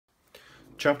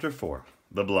Chapter 4.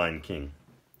 The Blind King.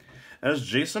 As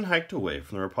Jason hiked away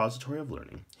from the repository of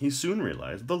learning, he soon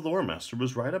realized the lore master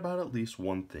was right about at least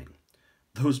one thing.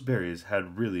 Those berries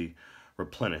had really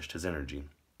replenished his energy.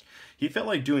 He felt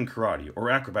like doing karate,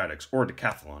 or acrobatics, or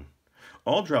decathlon.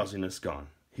 All drowsiness gone,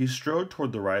 he strode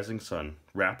toward the rising sun,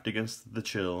 wrapped against the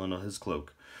chill in his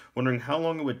cloak, wondering how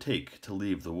long it would take to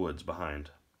leave the woods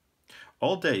behind.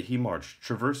 All day he marched,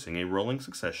 traversing a rolling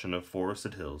succession of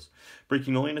forested hills,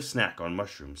 breaking only to snack on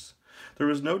mushrooms. There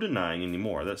was no denying any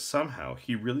more that somehow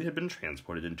he really had been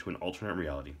transported into an alternate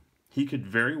reality. He could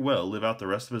very well live out the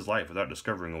rest of his life without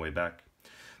discovering a way back.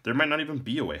 There might not even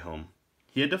be a way home.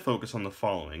 He had to focus on the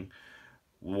following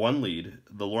one lead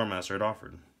the lore master had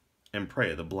offered, and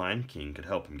pray the blind king could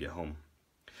help him get home.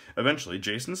 Eventually,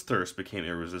 Jason's thirst became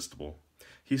irresistible.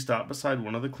 He stopped beside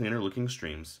one of the cleaner-looking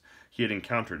streams he had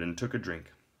encountered and took a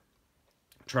drink,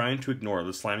 trying to ignore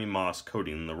the slimy moss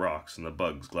coating the rocks and the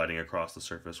bugs gliding across the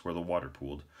surface where the water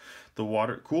pooled.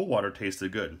 Cool water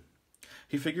tasted good.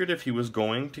 He figured if he was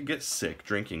going to get sick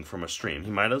drinking from a stream,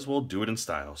 he might as well do it in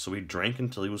style, so he drank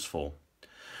until he was full.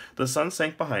 The sun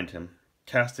sank behind him,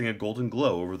 casting a golden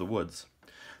glow over the woods.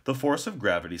 The force of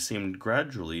gravity seemed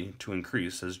gradually to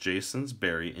increase as Jason's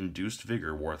berry-induced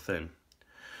vigor wore thin.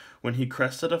 When he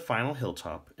crested a final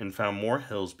hilltop and found more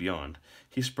hills beyond,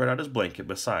 he spread out his blanket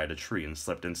beside a tree and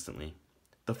slept instantly.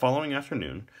 The following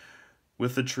afternoon,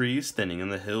 with the trees thinning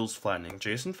and the hills flattening,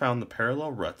 Jason found the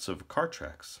parallel ruts of cart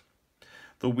tracks.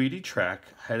 The weedy track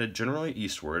headed generally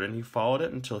eastward, and he followed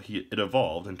it until it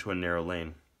evolved into a narrow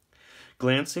lane.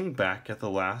 Glancing back at the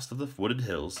last of the wooded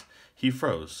hills, he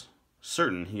froze,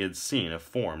 certain he had seen a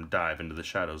form dive into the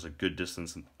shadows a good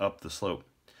distance up the slope.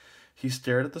 He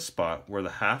stared at the spot where the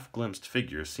half-glimpsed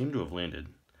figure seemed to have landed.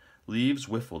 Leaves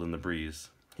whiffled in the breeze.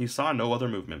 He saw no other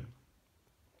movement.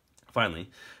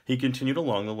 Finally, he continued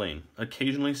along the lane,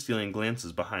 occasionally stealing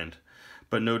glances behind,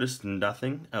 but noticed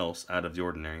nothing else out of the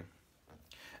ordinary.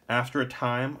 After a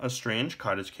time, a strange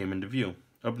cottage came into view,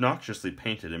 obnoxiously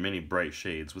painted in many bright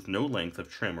shades, with no length of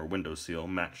trim or window sill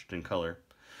matched in color.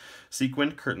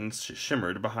 Sequined curtains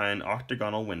shimmered behind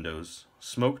octagonal windows.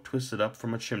 Smoke twisted up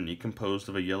from a chimney composed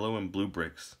of yellow and blue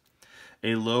bricks.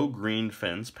 A low green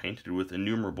fence painted with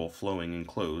innumerable flowing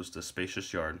enclosed a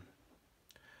spacious yard.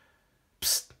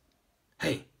 Psst!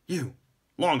 Hey, you!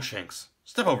 Longshanks!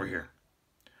 Step over here!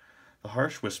 The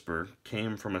harsh whisper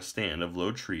came from a stand of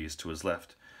low trees to his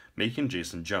left, making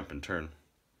Jason jump and turn.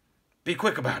 Be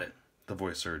quick about it, the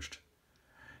voice urged.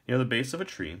 Near the base of a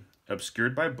tree,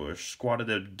 obscured by bush, squatted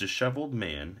a disheveled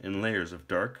man in layers of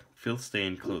dark,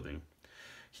 filth-stained clothing.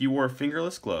 He wore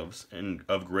fingerless gloves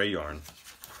of gray yarn.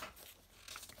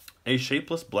 A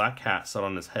shapeless black hat sat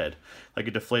on his head like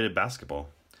a deflated basketball.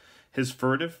 His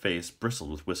furtive face bristled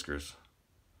with whiskers.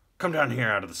 Come down here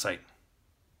out of the sight.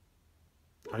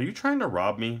 Are you trying to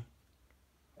rob me?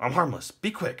 I'm harmless.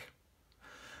 Be quick.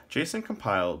 Jason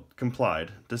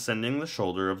complied, descending the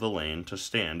shoulder of the lane to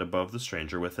stand above the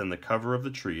stranger within the cover of the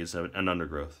trees and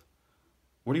undergrowth.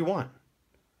 What do you want?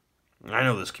 I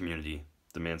know this community,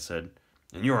 the man said,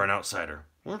 and you're an outsider.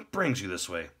 What brings you this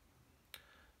way?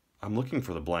 I'm looking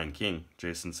for the blind king,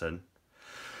 Jason said.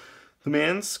 The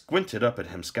man squinted up at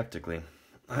him skeptically.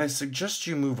 I suggest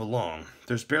you move along.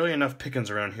 There's barely enough pickings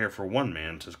around here for one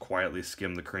man to quietly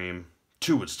skim the cream.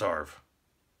 Two would starve.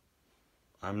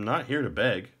 I'm not here to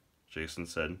beg, Jason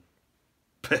said.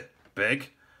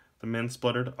 Beg? The man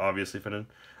spluttered, obviously offended.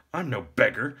 I'm no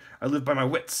beggar. I live by my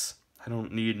wits. I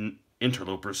don't need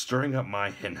interlopers stirring up my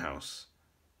henhouse.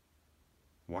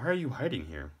 Why are you hiding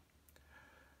here?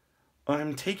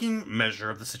 I'm taking measure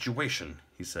of the situation,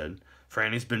 he said.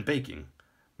 Franny's been baking.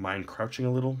 Mind crouching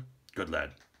a little? Good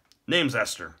lad. Name's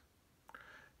Esther.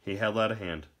 He held out a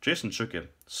hand. Jason shook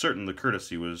it, certain the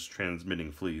courtesy was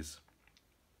transmitting fleas.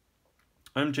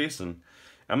 I'm Jason.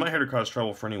 I'm not here to cause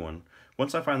trouble for anyone.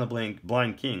 Once I find the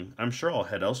blind king, I'm sure I'll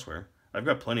head elsewhere. I've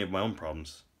got plenty of my own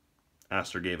problems.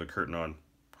 Aster gave a curt nod.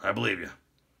 I believe you.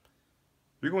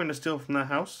 You're going to steal from that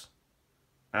house?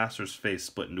 Aster's face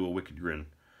split into a wicked grin.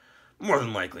 More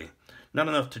than likely. Not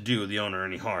enough to do the owner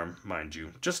any harm, mind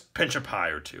you. Just pinch a pie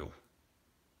or two.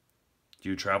 Do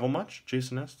you travel much?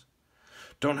 Jason asked.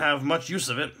 Don't have much use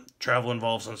of it. Travel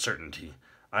involves uncertainty.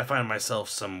 I find myself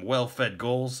some well-fed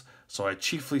goals, so I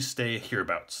chiefly stay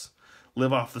hereabouts.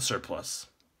 Live off the surplus.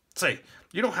 Say,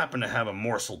 you don't happen to have a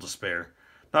morsel to spare?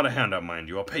 Not a handout, mind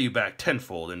you. I'll pay you back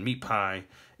tenfold in meat pie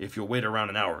if you'll wait around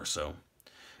an hour or so.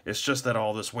 It's just that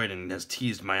all this waiting has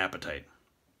teased my appetite.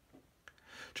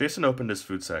 Jason opened his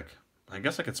food sack. I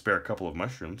guess I could spare a couple of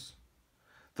mushrooms.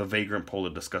 The vagrant pulled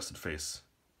a disgusted face.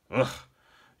 Ugh,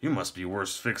 you must be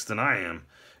worse fixed than I am,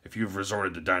 if you've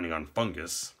resorted to dining on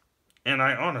fungus. and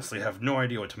I honestly have no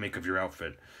idea what to make of your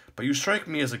outfit, but you strike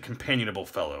me as a companionable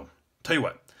fellow. Tell you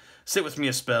what, sit with me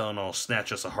a spell and I'll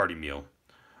snatch us a hearty meal,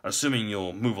 assuming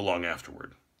you'll move along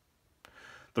afterward.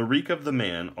 The reek of the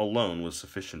man alone was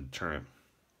sufficient deterrent.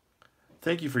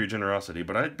 Thank you for your generosity,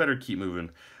 but I'd better keep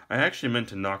moving. I actually meant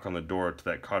to knock on the door to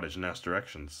that cottage and ask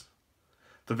directions.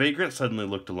 The vagrant suddenly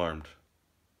looked alarmed.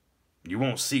 You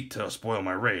won't seek to spoil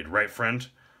my raid, right, friend?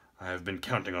 I have been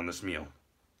counting on this meal.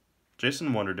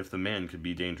 Jason wondered if the man could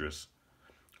be dangerous.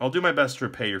 I'll do my best to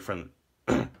repay your friendliness,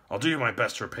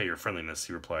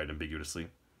 he replied ambiguously.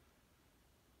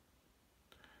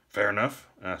 Fair enough,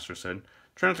 Astor said.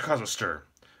 Try not to cause a stir.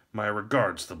 My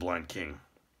regards to the Blind King.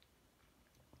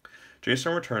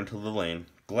 Jason returned to the lane,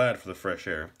 glad for the fresh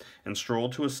air, and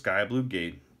strolled to a sky-blue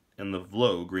gate and the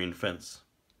low green fence.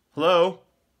 Hello,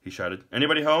 he shouted.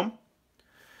 Anybody home?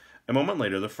 A moment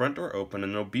later, the front door opened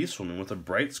and an obese woman with a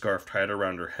bright scarf tied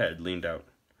around her head leaned out.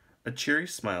 A cheery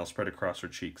smile spread across her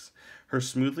cheeks. Her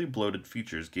smoothly bloated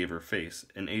features gave her face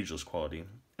an ageless quality,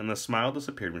 and the smile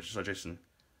disappeared when she saw Jason.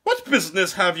 What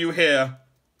business have you here?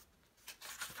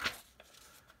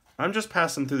 I'm just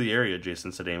passing through the area,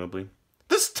 Jason said amiably.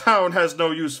 This town has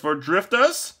no use for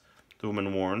drifters, the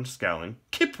woman warned, scowling.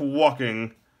 Keep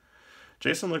walking.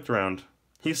 Jason looked around.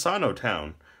 He saw no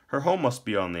town. Her home must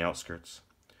be on the outskirts.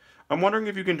 I'm wondering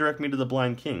if you can direct me to the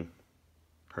Blind King.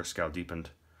 Her scowl deepened.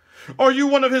 Are you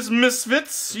one of his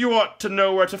misfits? You ought to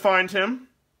know where to find him.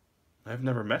 I've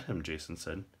never met him, Jason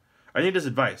said. I need his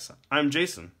advice. I'm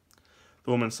Jason.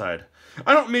 The woman sighed.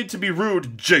 I don't mean to be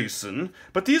rude, Jason,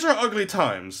 but these are ugly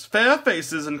times. Fair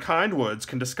faces and kind words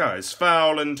can disguise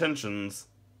foul intentions.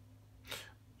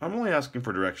 I'm only asking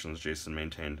for directions, Jason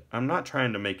maintained. I'm not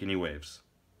trying to make any waves.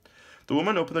 The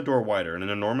woman opened the door wider, and an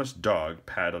enormous dog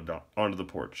padded onto the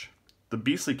porch. The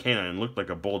beastly canine looked like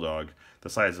a bulldog, the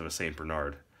size of a St.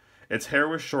 Bernard. Its hair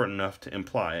was short enough to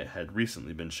imply it had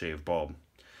recently been shaved bald.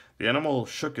 The animal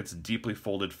shook its deeply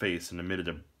folded face and emitted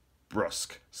a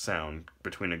brusque sound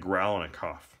between a growl and a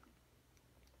cough.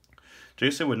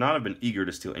 Jason would not have been eager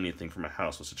to steal anything from a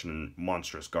house with such a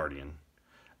monstrous guardian.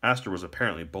 Astor was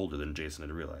apparently bolder than Jason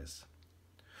had realized.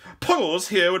 Puggles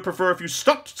here would prefer if you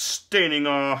stopped staining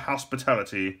our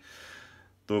hospitality,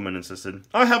 the woman insisted.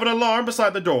 I have an alarm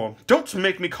beside the door. Don't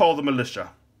make me call the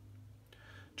militia.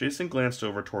 Jason glanced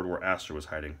over toward where Astor was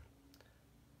hiding.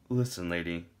 Listen,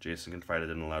 lady, Jason confided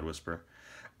in a loud whisper.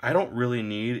 I don't really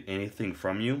need anything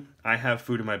from you. I have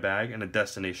food in my bag and a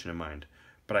destination in mind,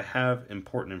 but I have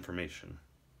important information.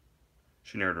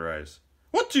 She narrowed her eyes.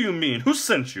 What do you mean? Who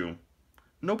sent you?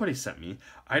 Nobody sent me.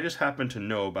 I just happen to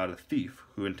know about a thief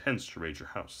who intends to raid your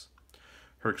house.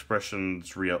 Her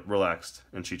expressions relaxed,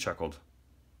 and she chuckled.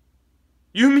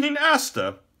 You mean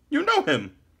Astor? You know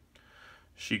him.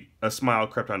 A smile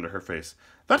crept onto her face.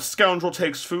 That scoundrel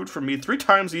takes food from me 3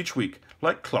 times each week,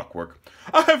 like clockwork.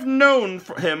 I have known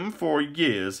him for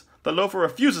years. The loafer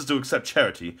refuses to accept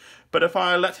charity, but if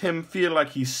I let him feel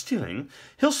like he's stealing,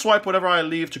 he'll swipe whatever I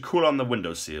leave to cool on the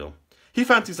windowsill. He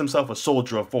fancies himself a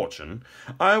soldier of fortune.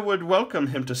 I would welcome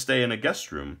him to stay in a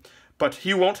guest room, but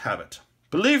he won't have it.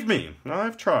 Believe me,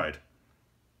 I've tried.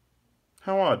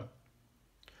 How odd.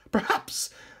 Perhaps,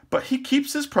 but he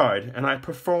keeps his pride, and I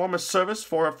perform a service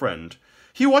for a friend.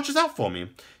 He watches out for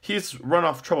me. He's run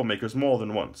off troublemakers more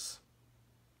than once.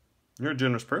 You're a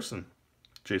generous person,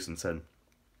 Jason said.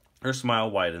 Her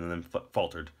smile widened and then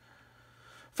faltered.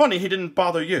 Funny he didn't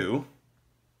bother you.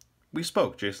 We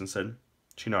spoke, Jason said.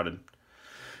 She nodded.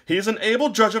 He is an able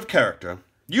judge of character.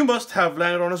 You must have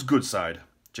landed on his good side.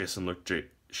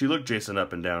 She looked Jason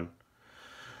up and down.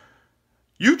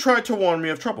 You tried to warn me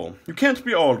of trouble. You can't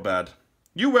be all bad.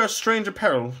 You wear strange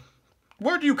apparel.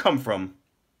 Where do you come from?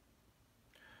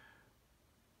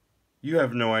 You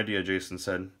have no idea, Jason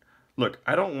said. Look,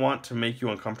 I don't want to make you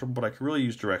uncomfortable, but I could really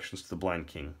use directions to the Blind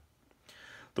King.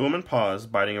 The woman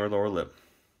paused, biting her lower lip.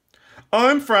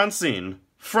 I'm Francine.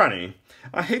 Franny.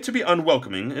 I hate to be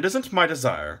unwelcoming. It isn't my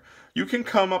desire. You can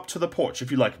come up to the porch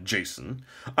if you like, Jason.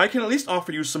 I can at least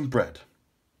offer you some bread.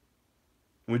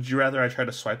 Would you rather I try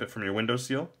to swipe it from your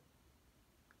windowsill?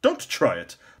 Don't try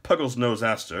it. Puggles knows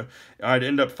Astor. I'd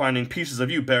end up finding pieces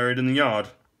of you buried in the yard.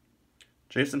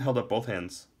 Jason held up both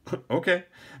hands. Okay,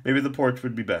 maybe the porch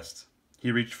would be best.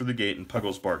 He reached for the gate and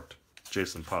Puggles barked.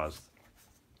 Jason paused.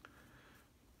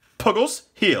 Puggles,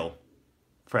 heel,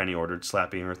 Franny ordered,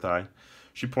 slapping her thigh.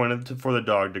 She pointed for the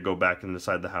dog to go back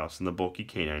inside the house, and the bulky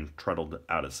canine trundled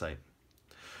out of sight.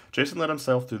 Jason let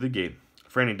himself through the gate.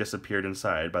 Franny disappeared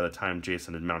inside by the time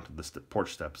Jason had mounted the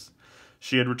porch steps.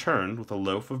 She had returned with a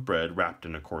loaf of bread wrapped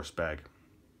in a coarse bag.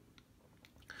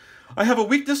 I have a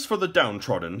weakness for the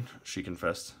downtrodden, she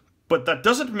confessed. But that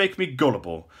doesn't make me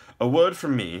gullible. A word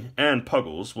from me, and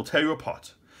Puggles, will tear you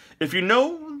apart. If you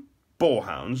know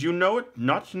boarhounds, you know it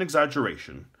not an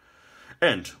exaggeration.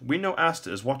 And we know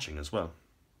Asta is watching as well.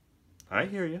 I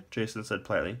hear you, Jason said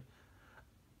politely.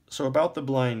 So about the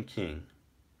Blind King.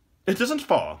 It isn't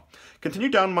far. Continue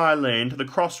down my lane to the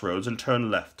crossroads and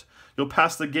turn left. You'll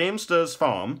pass the Gamester's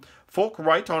farm, fork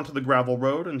right onto the gravel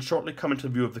road, and shortly come into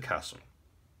view of the castle.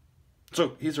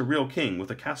 So he's a real king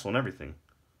with a castle and everything.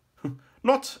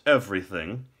 Not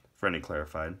everything, Franny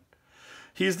clarified.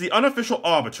 He's the unofficial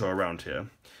arbiter around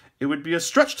here. It would be a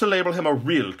stretch to label him a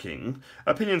real king.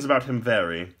 Opinions about him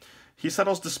vary. He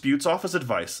settles disputes, offers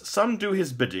advice. Some do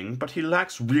his bidding, but he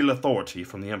lacks real authority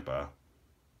from the Emperor.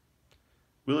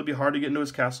 Will it be hard to get into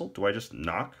his castle? Do I just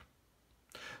knock?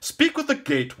 Speak with the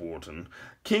gate warden.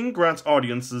 King grants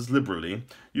audiences liberally.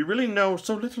 You really know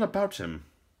so little about him.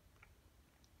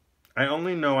 I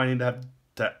only know I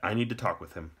need to talk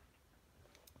with him.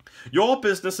 Your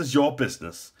business is your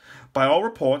business. By all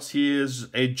reports, he is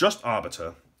a just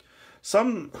arbiter.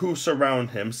 Some who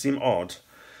surround him seem odd.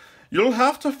 You'll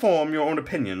have to form your own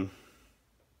opinion.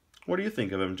 What do you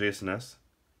think of him, Jason asked.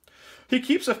 He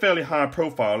keeps a fairly high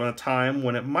profile in a time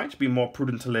when it might be more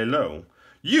prudent to lay low.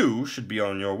 You should be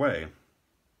on your way.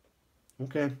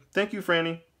 Okay, thank you,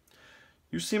 Franny.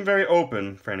 You seem very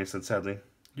open, Franny said sadly.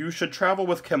 You should travel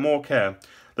with more care.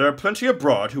 There are plenty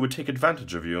abroad who would take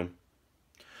advantage of you.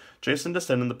 Jason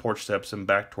descended the porch steps and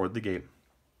backed toward the gate.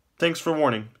 Thanks for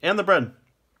warning, and the bread.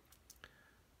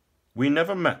 We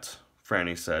never met,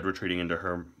 Franny said, retreating into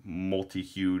her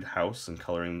multi-hued house and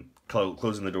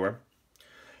closing the door.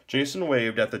 Jason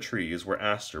waved at the trees where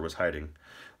Aster was hiding,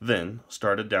 then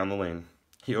started down the lane.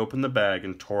 He opened the bag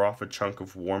and tore off a chunk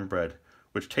of warm bread,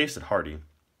 which tasted hearty.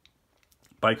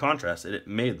 By contrast, it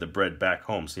made the bread back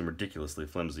home seem ridiculously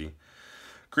flimsy.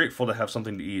 Grateful to have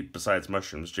something to eat besides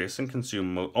mushrooms, Jason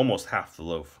consumed almost half the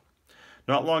loaf.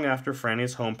 Not long after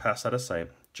Franny's home passed out of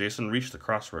sight, Jason reached the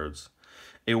crossroads.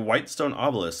 A white stone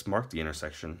obelisk marked the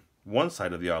intersection. One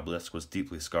side of the obelisk was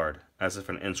deeply scarred, as if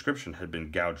an inscription had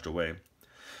been gouged away.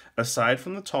 Aside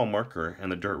from the tall marker and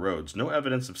the dirt roads, no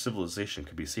evidence of civilization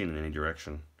could be seen in any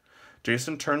direction.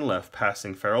 Jason turned left,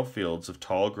 passing feral fields of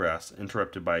tall grass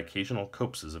interrupted by occasional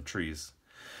copses of trees.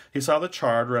 He saw the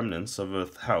charred remnants of a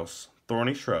house,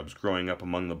 thorny shrubs growing up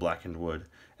among the blackened wood,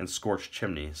 and scorched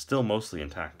chimney, still mostly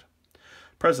intact.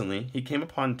 Presently, he came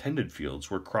upon tended fields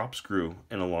where crops grew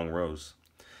in a long rows.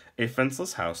 A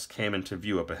fenceless house came into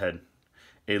view up ahead.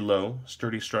 A low,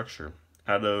 sturdy structure.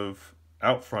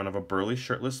 Out front of a burly,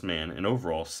 shirtless man in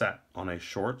overalls sat on a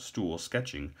short stool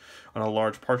sketching on a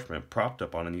large parchment propped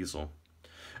up on an easel.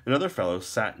 Another fellow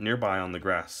sat nearby on the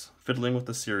grass, fiddling with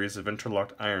a series of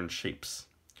interlocked iron shapes.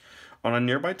 On a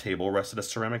nearby table rested a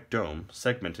ceramic dome,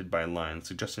 segmented by lines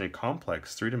suggesting a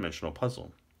complex three-dimensional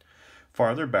puzzle.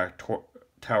 Farther back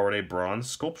towered a bronze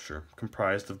sculpture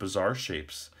comprised of bizarre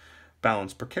shapes,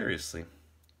 balanced precariously.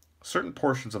 Certain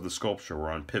portions of the sculpture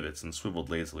were on pivots and swiveled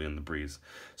lazily in the breeze,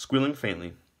 squealing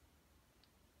faintly.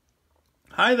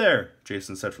 Hi there,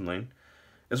 Jason said from the lane.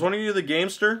 Is one of you the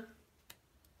gamester?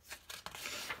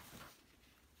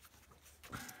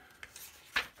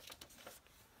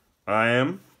 I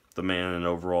am, the man in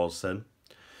overalls said.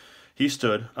 He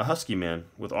stood, a husky man,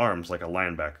 with arms like a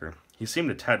linebacker. He seemed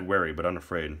a tad wary but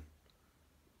unafraid.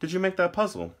 Did you make that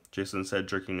puzzle? Jason said,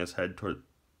 jerking his head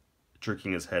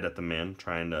at the man,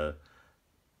 trying to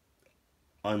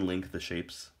unlink the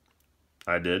shapes.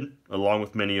 I did, along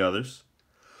with many others.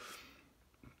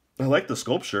 I like the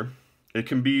sculpture. It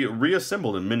can be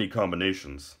reassembled in many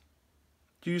combinations.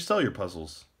 Do you sell your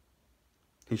puzzles?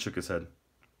 He shook his head.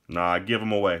 Nah, I give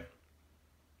them away.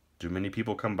 Do many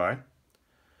people come by?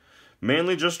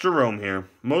 Mainly just Jerome here.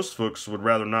 Most folks would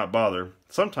rather not bother.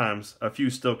 Sometimes a few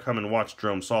still come and watch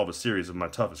Jerome solve a series of my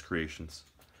toughest creations.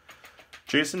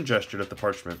 Jason gestured at the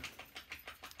parchment.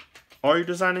 Are you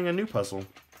designing a new puzzle?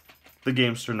 The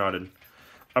gamester nodded.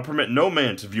 I permit no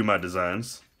man to view my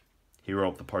designs. He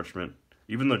rolled up the parchment,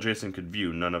 even though Jason could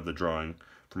view none of the drawing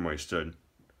from where he stood.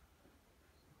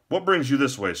 What brings you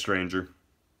this way, stranger?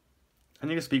 I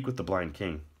need to speak with the Blind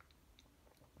King.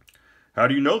 How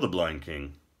do you know the Blind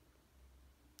King?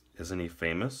 Isn't he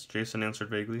famous? Jason answered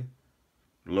vaguely.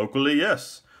 Locally,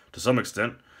 yes, to some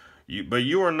extent. But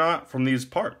you are not from these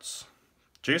parts.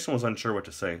 Jason was unsure what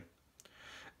to say.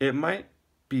 It might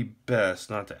be best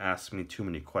not to ask me too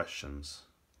many questions.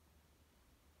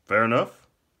 Fair enough,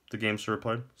 the gamester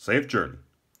replied. Safe journey.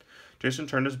 Jason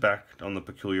turned his back on the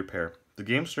peculiar pair. The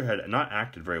gamester had not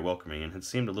acted very welcoming and had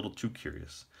seemed a little too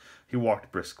curious. He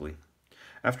walked briskly.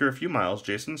 After a few miles,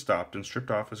 Jason stopped and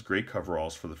stripped off his gray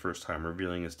coveralls for the first time,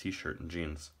 revealing his t-shirt and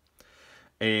jeans.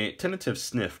 A tentative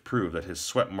sniff proved that his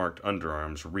sweat-marked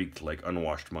underarms reeked like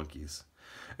unwashed monkeys.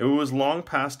 It was long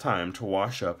past time to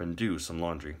wash up and do some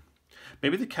laundry.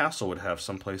 Maybe the castle would have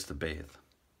some place to bathe.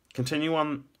 Continue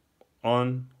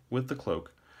on with the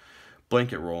cloak,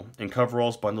 blanket roll, and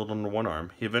coveralls bundled under one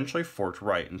arm, he eventually forked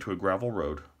right into a gravel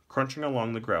road. Crunching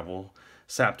along the gravel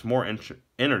sapped more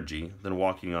energy than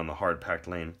walking on the hard-packed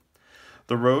lane.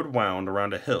 The road wound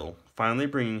around a hill, finally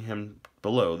bringing him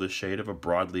below the shade of a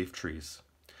broad-leaf trees.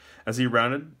 As he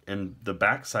rounded in the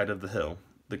back side of the hill,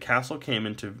 the castle came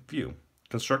into view,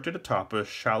 constructed atop a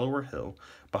shallower hill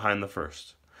behind the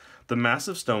first. The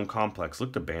massive stone complex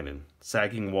looked abandoned.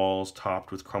 Sagging walls,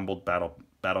 topped with crumbled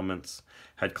battlements,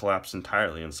 had collapsed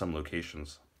entirely in some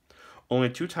locations. Only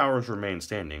 2 towers remained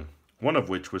standing, one of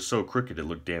which was so crooked it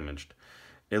looked damaged.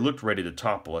 It looked ready to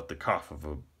topple at the cough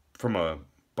from a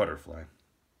butterfly.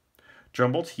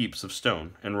 Jumbled heaps of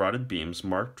stone and rotted beams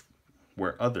marked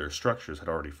where other structures had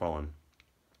already fallen.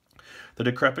 The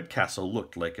decrepit castle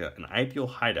looked like an ideal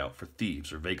hideout for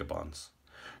thieves or vagabonds.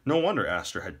 No wonder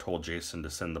Aster had told Jason to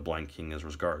send the Blind King as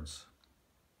regards.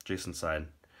 Jason sighed.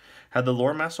 Had the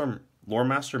lore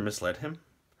master misled him?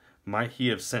 Might he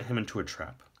have sent him into a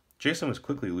trap? Jason was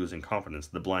quickly losing confidence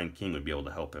that the Blind King would be able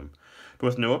to help him. But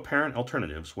with no apparent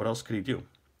alternatives, what else could he do?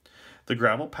 The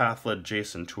gravel path led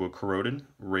Jason to a corroded,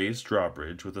 raised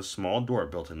drawbridge with a small door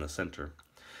built in the center.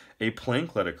 A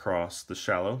plank led across the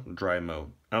shallow, dry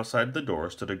moat. Outside the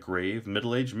door stood a grave,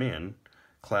 middle-aged man,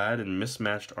 clad in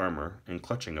mismatched armor and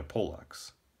clutching a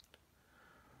poleaxe.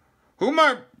 "Who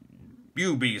might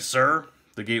you be, sir?"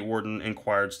 the gate warden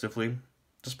inquired stiffly.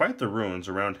 Despite the ruins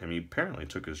around him, he apparently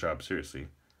took his job seriously.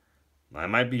 "I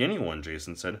might be anyone,"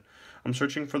 Jason said. "I'm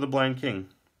searching for the Blind King."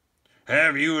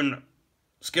 "Have you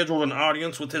scheduled an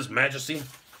audience with His Majesty?"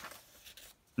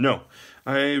 "No.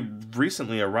 I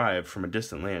recently arrived from a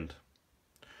distant land."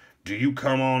 "Do you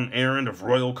come on errand of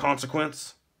royal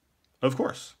consequence?" "Of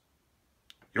course."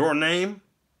 "Your name?"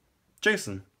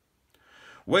 "Jason."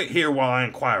 "Wait here while I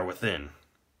inquire within."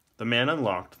 The man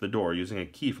unlocked the door using a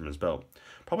key from his belt.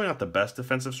 Probably not the best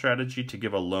defensive strategy to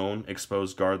give a lone,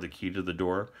 exposed guard the key to the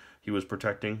door he was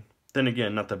protecting. Then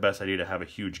again, not the best idea to have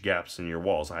huge gaps in your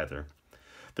walls either.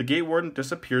 The gate warden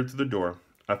disappeared through the door.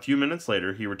 A few minutes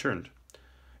later, he returned.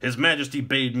 "His Majesty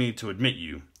bade me to admit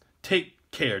you. Take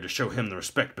care to show him the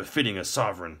respect befitting a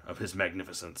sovereign of his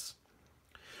magnificence."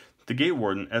 The gate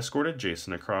warden escorted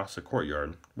Jason across a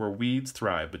courtyard where weeds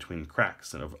thrived between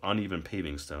cracks of uneven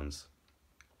paving stones.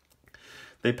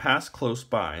 They passed close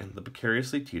by the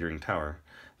precariously teetering tower.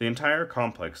 The entire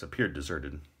complex appeared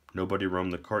deserted. Nobody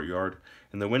roamed the courtyard,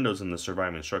 and the windows in the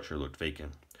surviving structure looked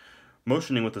vacant.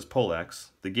 Motioning with his poleaxe,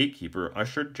 the gatekeeper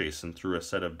ushered Jason through a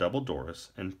set of double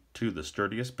doors into the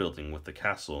sturdiest building with the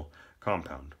castle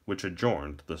compound, which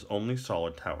adjoined the only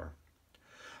solid tower.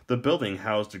 The building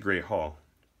housed a great hall.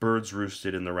 Birds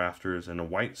roosted in the rafters,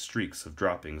 and white streaks of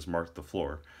droppings marked the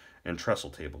floor and trestle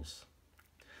tables.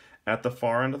 At the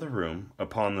far end of the room,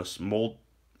 upon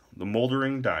the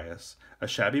moldering dais, a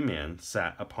shabby man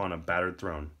sat upon a battered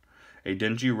throne. A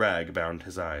dingy rag bound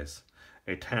his eyes.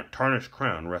 A tarnished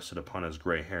crown rested upon his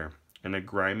gray hair, and a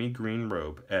grimy green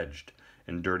robe, edged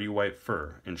in dirty white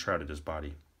fur, enshrouded his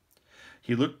body.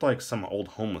 He looked like some old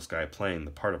homeless guy playing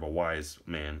the part of a wise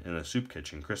man in a soup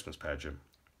kitchen Christmas pageant.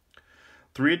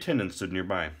 3 attendants stood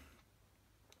nearby.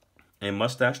 A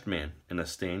mustached man in a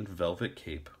stained velvet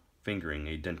cape, fingering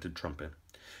a dented trumpet.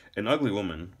 An ugly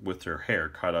woman with her hair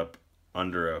caught up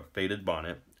under a faded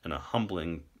bonnet, and a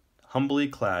humbly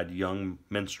clad young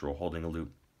minstrel holding a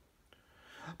lute.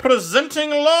 "Presenting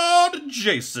Lord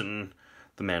Jason,"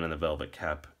 the man in the velvet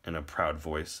cap, in a proud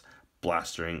voice,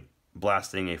 blasting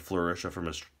a flourish from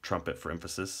his trumpet for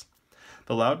emphasis.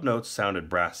 The loud notes sounded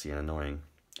brassy and annoying,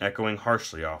 echoing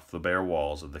harshly off the bare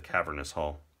walls of the cavernous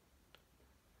hall.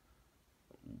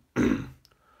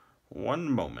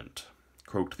 "One moment,"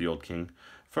 croaked the old king.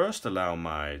 "First allow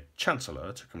my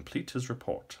chancellor to complete his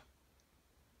report."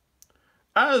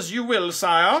 "As you will,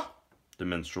 sire," the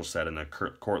minstrel said in a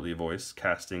courtly voice,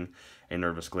 casting a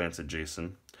nervous glance at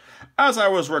Jason. "As I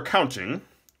was recounting,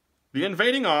 the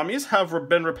invading armies have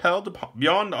been repelled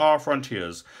beyond our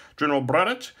frontiers. General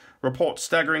Brannett reports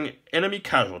staggering enemy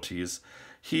casualties.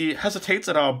 He hesitates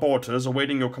at our borders,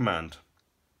 awaiting your command."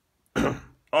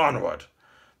 "Onward,"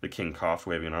 the king coughed,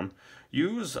 waving an arm.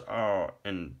 "Use our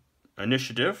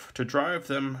initiative to drive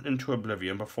them into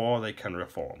oblivion before they can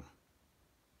reform."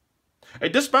 "A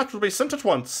dispatch will be sent at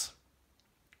once."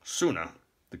 "Sooner,"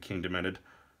 the king demanded.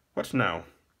 "What now?"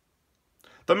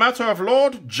 "The matter of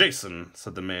Lord Jason,"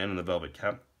 said the man in the velvet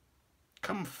cap.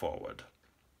 "Come forward,"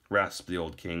 rasped the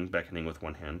old king, beckoning with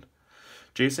one hand.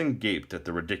 Jason gaped at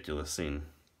the ridiculous scene.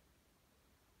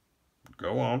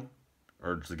 "Go on,"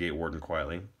 urged the gate warden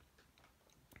quietly.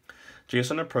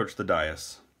 Jason approached the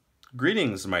dais.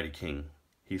 "Greetings, mighty king,"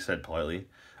 he said politely,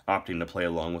 opting to play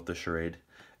along with the charade.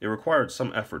 It required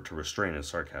some effort to restrain his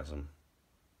sarcasm.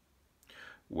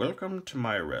 "Welcome to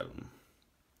my realm,"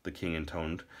 the king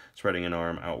intoned, spreading an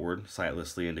arm outward,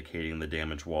 sightlessly indicating the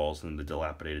damaged walls and the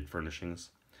dilapidated furnishings.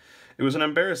 It was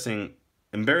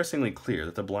embarrassingly clear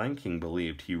that the blind king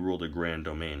believed he ruled a grand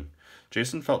domain.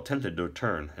 Jason felt tempted to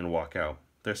turn and walk out.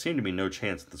 There seemed to be no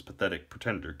chance that this pathetic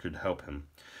pretender could help him,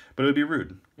 but it would be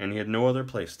rude, and he had no other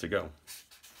place to go.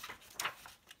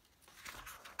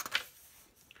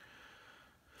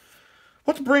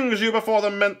 "What brings you before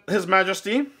His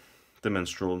Majesty?" the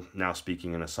minstrel, now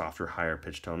speaking in a softer,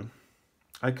 higher-pitched tone.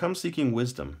 "I come seeking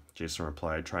wisdom," Jason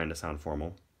replied, trying to sound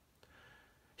formal.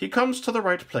 "He comes to the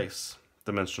right place,"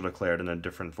 the minstrel declared in a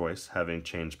different voice, having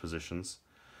changed positions.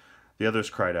 The others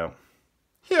cried out,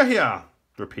 "Hear, hear!"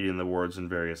 repeating the words in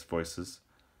various voices.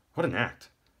 What an act!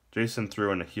 Jason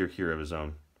threw in a hear, hear of his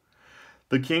own.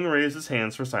 The king raised his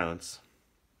hands for silence.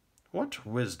 "What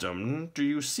wisdom do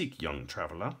you seek, young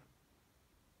traveler?"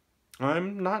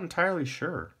 "I'm not entirely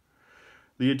sure."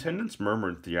 The attendants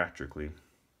murmured theatrically.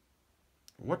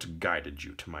 "What guided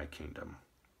you to my kingdom?"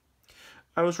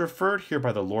 "I was referred here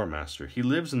by the lore master. He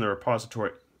lives in the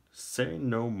repository." "Say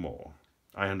no more.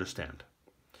 I understand."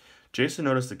 Jason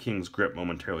noticed the king's grip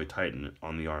momentarily tighten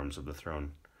on the arms of the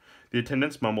throne. The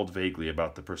attendants mumbled vaguely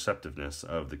about the perceptiveness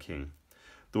of the king.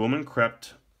 The woman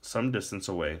crept some distance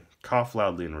away, coughed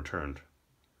loudly, and returned.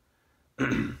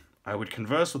 "I would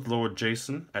converse with Lord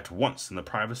Jason at once in the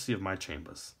privacy of my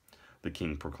chambers," the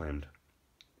king proclaimed.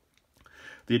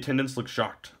 The attendants looked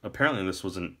shocked. Apparently this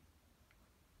was an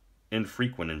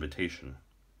infrequent invitation.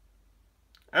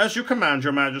 "As you command,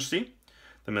 your majesty,"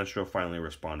 the minstrel finally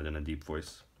responded in a deep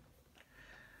voice.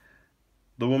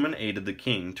 The woman aided the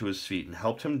king to his feet and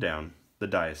helped him down the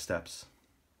dais steps.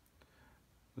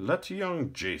 "Let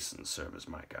young Jason serve as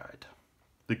my guide,"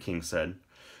 the king said.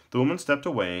 The woman stepped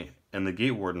away, and the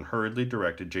gate warden hurriedly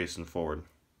directed Jason forward.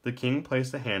 The king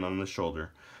placed a hand on his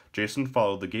shoulder. Jason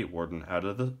followed the gate warden out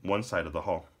of the one side of the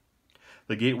hall.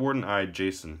 The gate warden eyed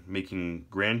Jason, making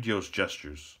grandiose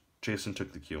gestures. Jason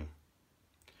took the cue.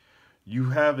 "You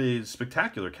have a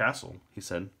spectacular castle," he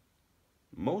said.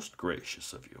 "Most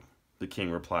gracious of you," the king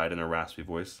replied in a raspy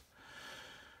voice.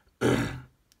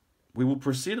 "We will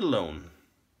proceed alone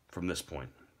from this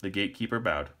point." The gatekeeper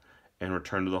bowed and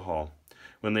returned to the hall.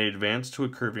 When they advanced to a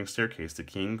curving staircase, the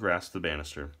king grasped the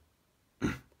banister.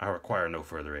 "I require no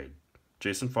further aid."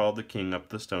 Jason followed the king up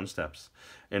the stone steps,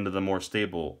 into the more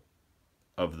stable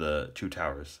of the two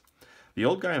towers. The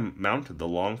old guy mounted the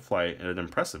long flight at an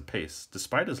impressive pace.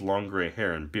 Despite his long gray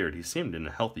hair and beard, he seemed in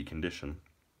a healthy condition.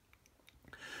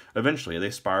 Eventually,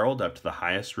 they spiraled up to the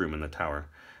highest room in the tower.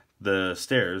 The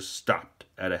stairs stopped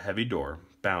at a heavy door,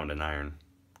 bound in iron.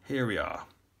 "Here we are,"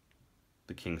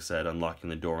 the king said, unlocking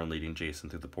the door and leading Jason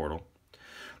through the portal.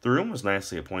 The room was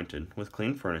nicely appointed, with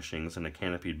clean furnishings and a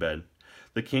canopied bed.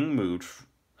 The king moved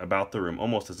about the room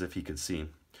almost as if he could see.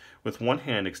 With one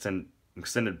hand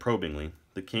extended probingly,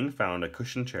 the king found a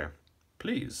cushioned chair.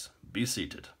 "Please, be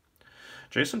seated."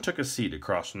 Jason took a seat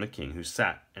across from the king, who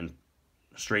sat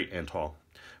straight and tall.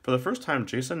 For the first time,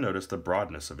 Jason noticed the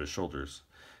broadness of his shoulders.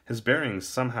 His bearings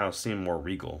somehow seemed more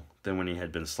regal than when he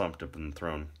had been slumped up in the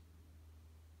throne.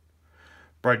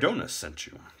 "Brydonus sent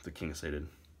you," the king stated.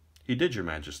 "He did, your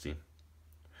majesty."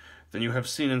 "Then you have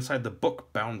seen inside the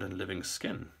book bound in living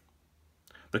skin."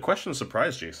 The question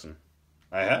surprised Jason.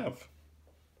 "I have."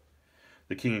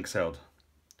 The king exhaled.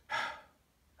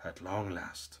 "At long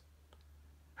last."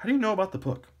 "How do you know about the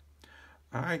book?"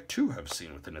 "I, too, have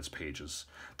seen within its pages,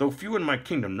 though few in my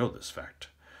kingdom know this fact.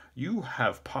 You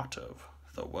have part of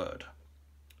the word."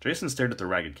 Jason stared at the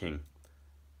ragged king.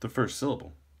 "The first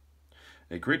syllable."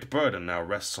 "A great burden now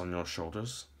rests on your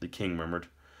shoulders," the king murmured.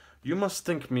 "You must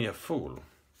think me a fool."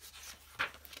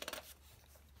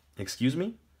 "Excuse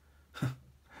me?"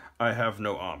 "I have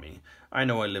no army. I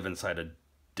know I live inside a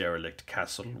derelict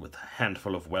castle with a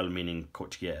handful of well-meaning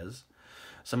courtiers.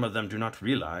 Some of them do not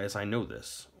realize I know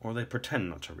this, or they pretend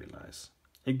not to realize.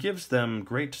 It gives them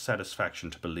great satisfaction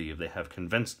to believe they have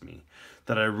convinced me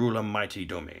that I rule a mighty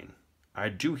domain. I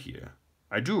do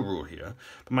rule here,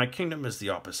 but my kingdom is the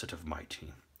opposite of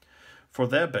mighty. For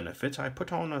their benefit, I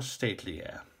put on a stately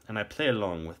air, and I play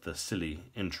along with the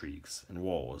silly intrigues and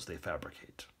wars they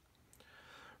fabricate."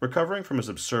 Recovering from his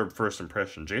absurd first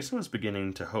impression, Jason was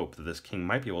beginning to hope that this king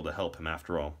might be able to help him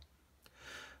after all.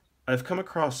 "I've come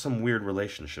across some weird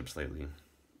relationships lately."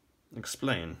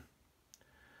 "Explain."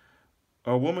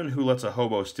 A woman who lets a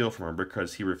hobo steal from her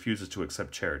because he refuses to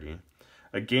accept charity.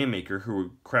 A game maker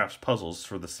who crafts puzzles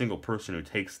for the single person who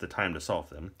takes the time to solve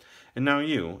them. And now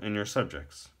you and your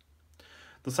subjects.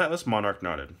 The sightless monarch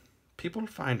nodded. People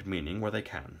find meaning where they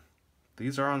can.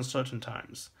 These are uncertain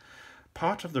times.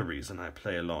 Part of the reason I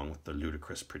play along with the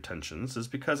ludicrous pretensions is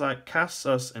because it casts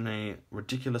us in a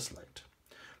ridiculous light.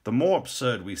 The more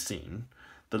absurd we seem,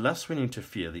 the less we need to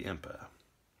fear the Emperor.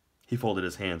 He folded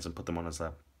his hands and put them on his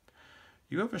lap.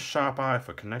 You have a sharp eye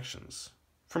for connections.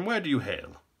 From where do you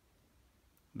hail?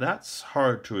 That's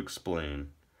hard to explain.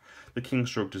 The king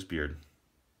stroked his beard.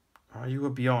 Are you a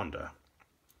beyonder?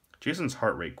 Jason's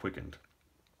heart rate quickened.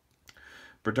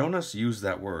 Bradonus used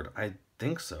that word. I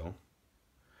think so.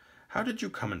 How did you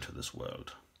come into this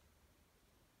world?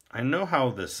 I know how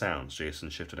this sounds, Jason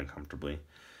shifted uncomfortably.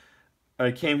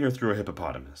 I came here through a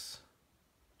hippopotamus.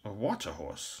 A water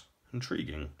horse?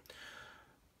 Intriguing.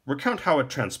 Recount how it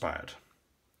transpired.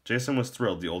 Jason was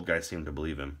thrilled the old guy seemed to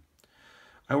believe him.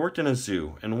 I worked in a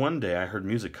zoo, and one day I heard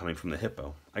music coming from the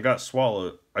hippo. I got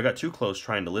too close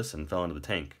trying to listen, fell into the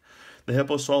tank. The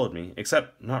hippo swallowed me,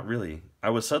 except not really. I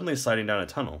was suddenly sliding down a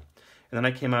tunnel, and then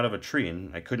I came out of a tree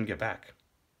and I couldn't get back.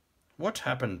 What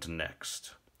happened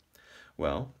next?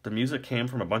 Well, the music came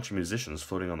from a bunch of musicians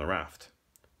floating on the raft.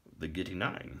 The Giddy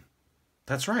Nine.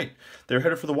 That's right. They were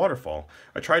headed for the waterfall.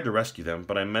 I tried to rescue them,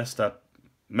 but I messed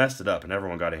it up and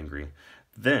everyone got angry.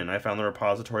 Then I found the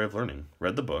repository of learning,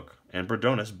 read the book, and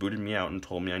Bradonus booted me out and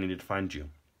told me I needed to find you.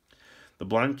 The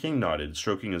blind king nodded,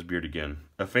 stroking his beard again,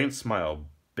 a faint smile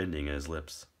bending his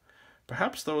lips.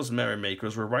 Perhaps those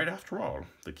merrymakers were right after all,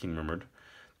 the king murmured.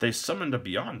 They summoned a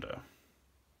beyonder.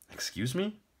 Excuse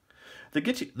me?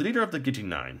 The leader of the Giddy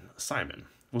Nine, Simon,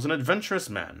 was an adventurous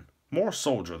man, more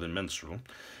soldier than minstrel.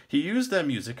 He used their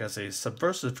music as a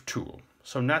subversive tool,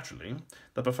 so naturally,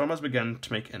 the performers began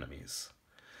to make enemies.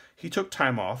 He took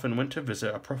time off and went to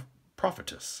visit a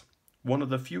prophetess, one of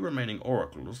the few remaining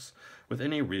oracles with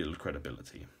any real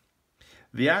credibility.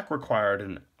 The act required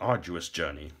an arduous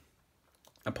journey.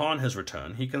 Upon his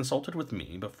return, he consulted with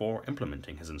me before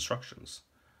implementing his instructions.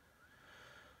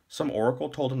 Some oracle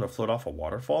told him to float off a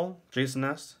waterfall? Jason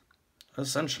asked.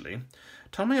 Essentially.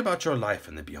 Tell me about your life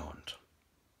in the beyond.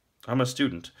 I'm a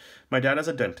student. My dad is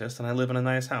a dentist, and I live in a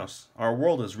nice house. Our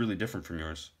world is really different from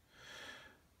yours.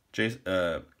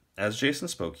 As Jason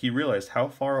spoke, he realized how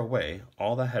far away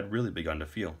all that had really begun to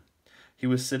feel. He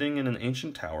was sitting in an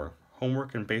ancient tower.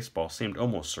 Homework and baseball seemed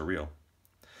almost surreal.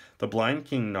 The blind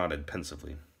king nodded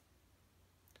pensively.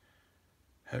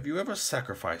 Have you ever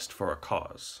sacrificed for a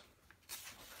cause?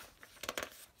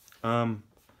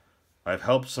 I've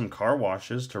helped some car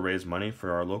washes to raise money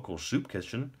for our local soup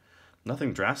kitchen.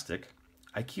 Nothing drastic.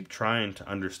 I keep trying to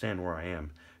understand where I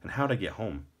am and how to get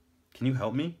home. Can you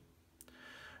help me?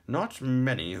 Not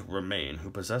many remain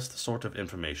who possess the sort of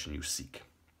information you seek.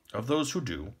 Of those who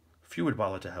do, few would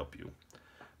bother to help you.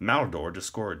 Maldor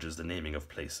discourages the naming of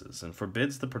places and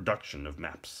forbids the production of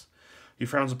maps. He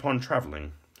frowns upon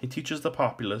traveling. He teaches the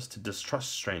populace to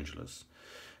distrust strangers.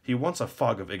 He wants a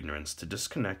fog of ignorance to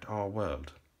disconnect our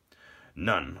world.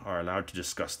 None are allowed to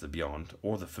discuss the beyond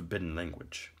or the forbidden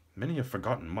language. Many have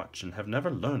forgotten much and have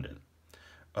never learned it.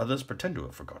 Others pretend to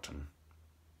have forgotten.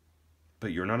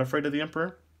 But you're not afraid of the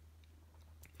Emperor?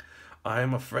 I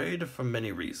am afraid for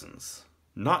many reasons.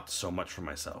 Not so much for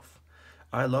myself.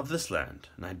 I love this land,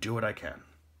 and I do what I can.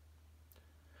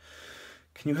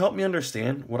 Can you help me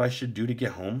understand what I should do to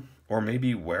get home? Or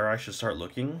maybe where I should start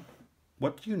looking?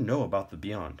 What do you know about the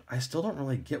beyond? I still don't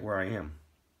really get where I am.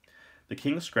 The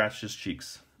king scratched his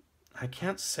cheeks. I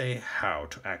can't say how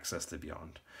to access the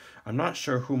beyond. I'm not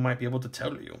sure who might be able to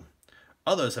tell you.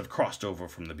 Others have crossed over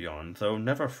from the beyond, though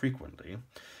never frequently.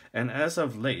 And as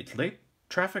of late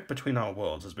traffic between our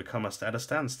worlds has become at a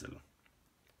standstill.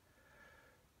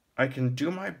 I can do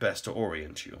my best to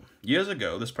orient you. Years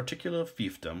ago, this particular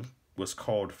fiefdom was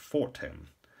called Fortem,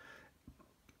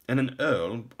 and an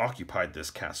earl occupied this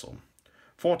castle.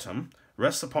 Fortem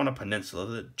rests upon a peninsula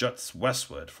that juts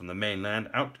westward from the mainland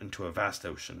out into a vast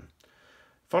ocean.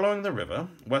 Following the river,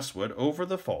 westward over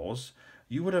the falls,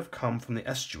 you would have come from the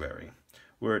estuary,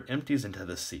 where it empties into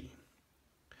the sea.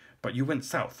 But you went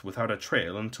south without a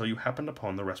trail until you happened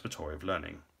upon the Repository of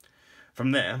Learning.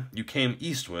 From there, you came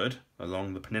eastward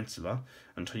along the peninsula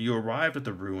until you arrived at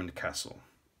the ruined castle.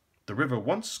 The river,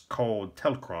 once called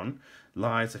Telcron,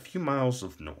 lies a few miles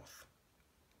north.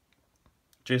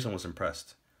 Jason was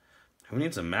impressed. Who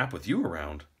needs a map with you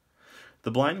around?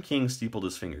 The blind king steepled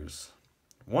his fingers.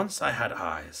 Once I had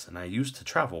eyes, and I used to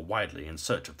travel widely in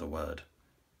search of the word.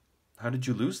 How did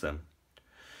you lose them?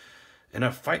 In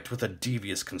a fight with a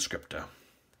devious conscriptor.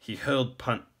 He hurled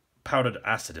powdered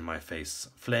acid in my face,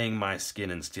 flaying my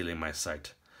skin and stealing my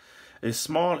sight. A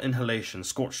small inhalation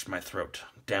scorched my throat,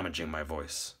 damaging my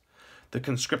voice. The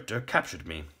conscriptor captured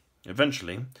me.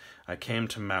 Eventually, I came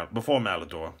to before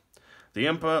Malador. The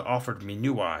Emperor offered me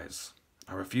new eyes.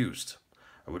 I refused.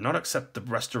 I would not accept the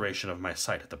restoration of my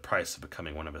sight at the price of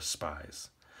becoming one of his spies.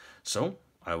 So,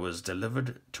 I was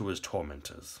delivered to his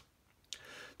tormentors.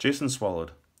 Jason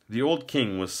swallowed. The old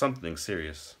king was something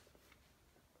serious.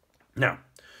 Now,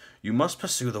 you must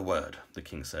pursue the word, the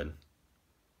king said.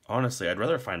 Honestly, I'd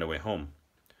rather find a way home.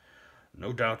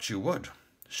 No doubt you would.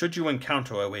 Should you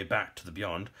encounter a way back to the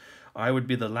beyond, I would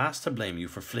be the last to blame you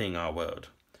for fleeing our world.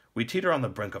 We teeter on the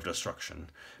brink of destruction,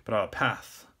 but our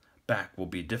path back will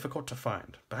be difficult to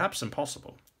find, perhaps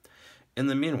impossible. In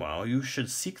the meanwhile, you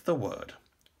should seek the word.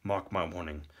 Mark my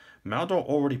warning. Maldor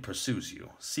already pursues you.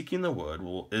 Seeking the word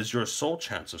is your sole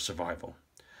chance of survival.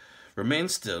 Remain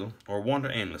still or wander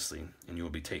aimlessly, and you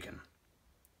will be taken.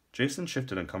 Jason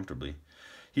shifted uncomfortably.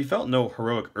 He felt no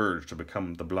heroic urge to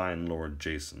become the blind Lord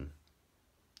Jason.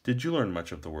 Did you learn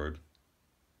much of the word?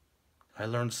 I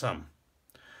learned some.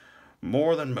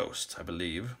 More than most, I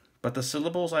believe, but the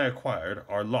syllables I acquired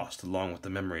are lost along with the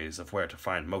memories of where to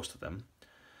find most of them.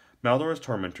 Maldor's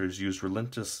tormentors use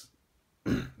relentless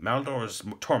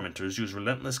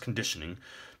conditioning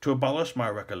to abolish my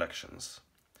recollections.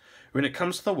 When it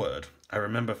comes to the word, I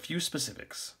remember few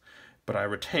specifics, but I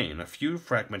retain a few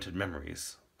fragmented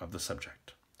memories of the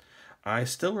subject. I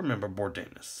still remember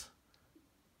Bredonus,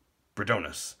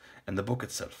 and the book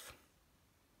itself.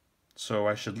 So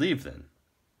I should leave then.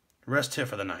 Rest here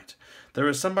for the night. There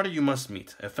is somebody you must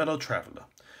meet, a fellow traveler.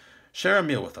 Share a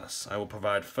meal with us. I will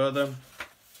provide further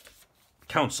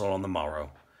counsel on the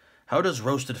morrow. How does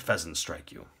roasted pheasant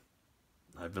strike you?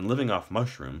 I've been living off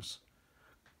mushrooms.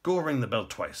 Go ring the bell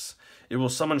twice. It will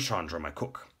summon Chandra, my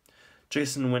cook.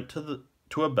 Jason went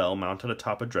to a bell mounted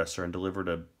atop a dresser and delivered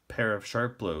a pair of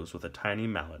sharp blows with a tiny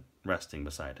mallet resting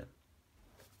beside it.